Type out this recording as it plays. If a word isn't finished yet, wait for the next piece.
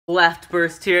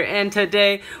LeftBurst here, and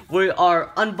today we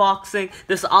are unboxing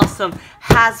this awesome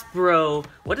Hasbro.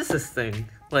 What is this thing?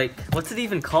 Like, what's it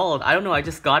even called? I don't know. I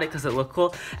just got it because it looked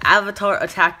cool. Avatar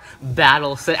Attack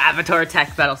Battle Set. Avatar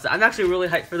Attack Battle Set. I'm actually really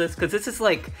hyped for this because this is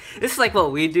like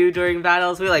what we do during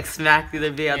battles. We like smack the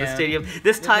other bee out of the stadium.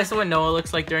 This time, this is what Noah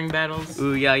looks like during battles.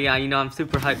 Ooh, yeah. You know, I'm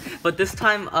super hyped. But this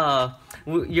time,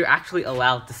 you're actually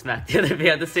allowed to smack the other bee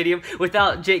out of the stadium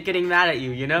without Jake getting mad at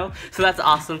you. You know? So that's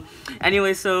awesome.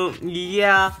 Anyway, so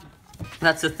yeah.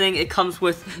 That's the thing. It comes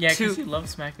with because you love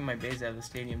smacking my bays out of the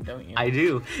stadium, don't you? I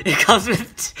do. It comes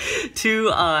with two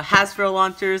Hasbro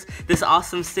launchers, this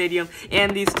awesome stadium,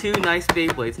 and these two nice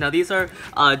Beyblades. Now these are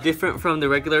different from the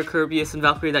regular Kirbyus and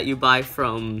Valkyrie that you buy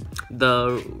from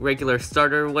the regular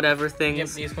starter whatever things. Yep,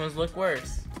 these ones look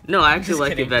worse. No, I actually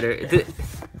like it better.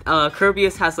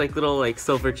 Kirbyus has like little like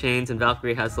silver chains and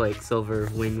Valkyrie has like silver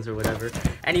wings or whatever.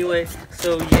 Anyway,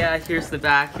 so yeah, here's the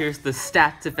back. Here's the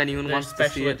stats if anyone wants to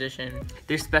see it.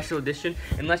 Their special edition.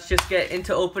 And let's just get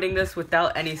into opening this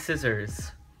without any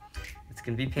scissors. It's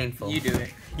gonna be painful. You do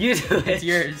it. You do it. It's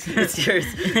yours. It's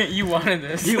yours. You wanted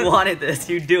this. You wanted this.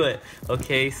 You do it.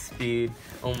 Okay, speed.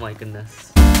 Oh my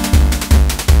goodness.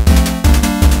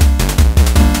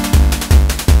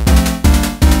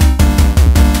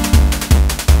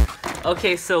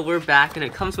 Okay, so we're back, and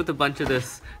it comes with a bunch of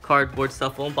this cardboard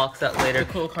stuff. We'll unbox that later. It's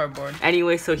a cool cardboard.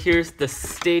 Anyway, so here's the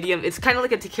stadium. It's kind of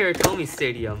like a Takara Tomy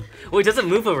stadium. Wait, does it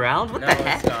move around? What the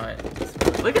heck? No, it's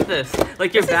not. Look at this.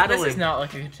 Like you're battling. This is not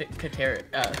like a Takara.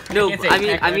 No,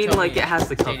 I mean, like it has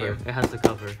the cover. Stadium. It has the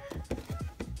cover.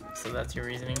 So that's your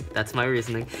reasoning? That's my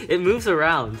reasoning. It moves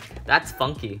around. That's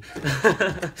funky.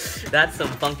 That's some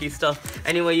funky stuff.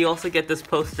 Anyway, you also get this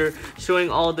poster showing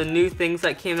all the new things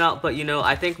that came out, but you know,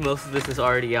 I think most of this is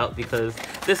already out because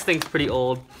this thing's pretty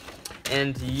old.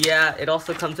 And yeah, it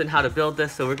also comes in how to build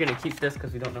this, so we're gonna keep this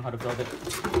because we don't know how to build it.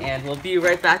 And we'll be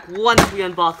right back once we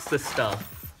unbox this stuff.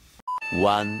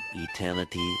 One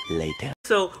eternity later.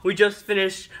 So we just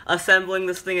finished assembling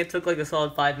this thing. It took like a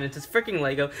solid 5 minutes. It's freaking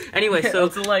Lego. Anyway, so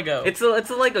it's a Lego. It's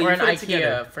a Lego. Or you an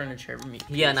IKEA furniture.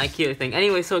 Yeah, an IKEA thing.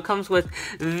 Anyway, so it comes with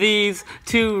these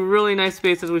two really nice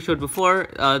bases we showed before.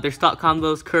 They're stock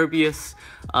combos, Kirbyus,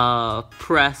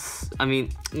 press. I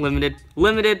mean,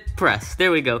 limited press.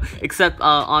 There we go. Except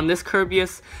on this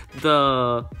Kirbyus,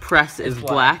 the press is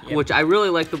black, which I really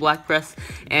like the black press.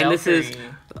 And Valkyrie. This is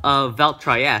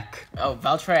Valtryek. Oh,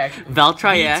 Valtryek.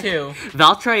 V2.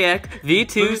 Valtryek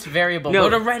V2. Boost variable. No.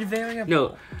 What a red variable.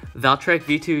 No. Valtryek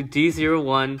V2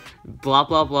 D01. Blah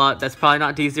blah blah. That's probably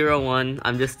not D01.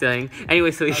 I'm just saying.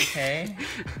 Anyway, so okay.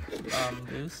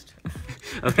 Boost.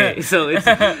 Okay, so it's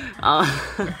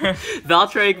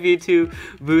Valtryek V2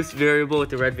 boost variable with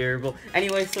the red variable.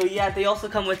 Anyway, so yeah, they also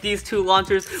come with these two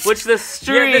launchers, which the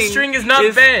string is not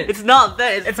bent. It's not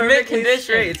bent. It's perfectly mint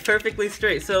straight. It's perfectly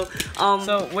straight. So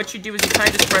so what you do is you kind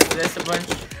of just press this a bunch.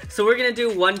 So we're gonna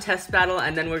do one test battle,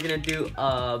 and then we're gonna do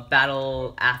a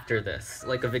battle after this,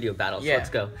 like a video battle. So let's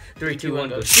go. 3, 2, 1,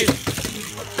 go shoot!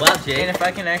 Wow, Jay. And if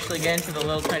I can actually get into the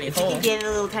little tiny hole, get in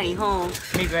the little tiny hole,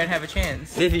 maybe I'd have a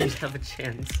chance. Maybe you'd have a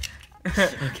chance.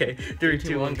 Okay, 3,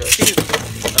 2, 1, go shoot!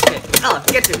 Okay, oh,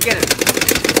 get him!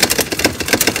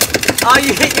 Oh,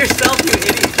 you hit yourself, you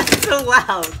idiot! That's so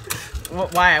loud.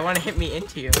 Why? I want to hit me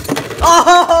into you.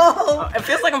 Oh! It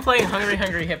feels like I'm playing Hungry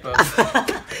Hippos.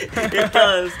 It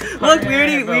does. Look, we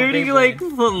already like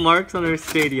put marks on our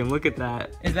stadium. Look at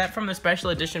that. Is that from the special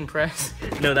edition press?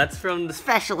 No, that's from the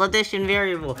special edition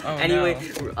variable. Oh, anyway,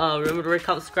 remember to rate,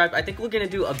 comment, subscribe. I think we're gonna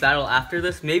do a battle after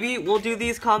this. Maybe we'll do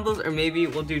these combos, or maybe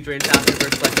we'll do Drain Faster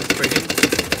versus like this friggin'.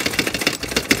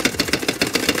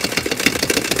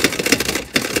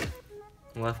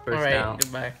 LeftBurst Alright, out.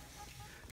 goodbye.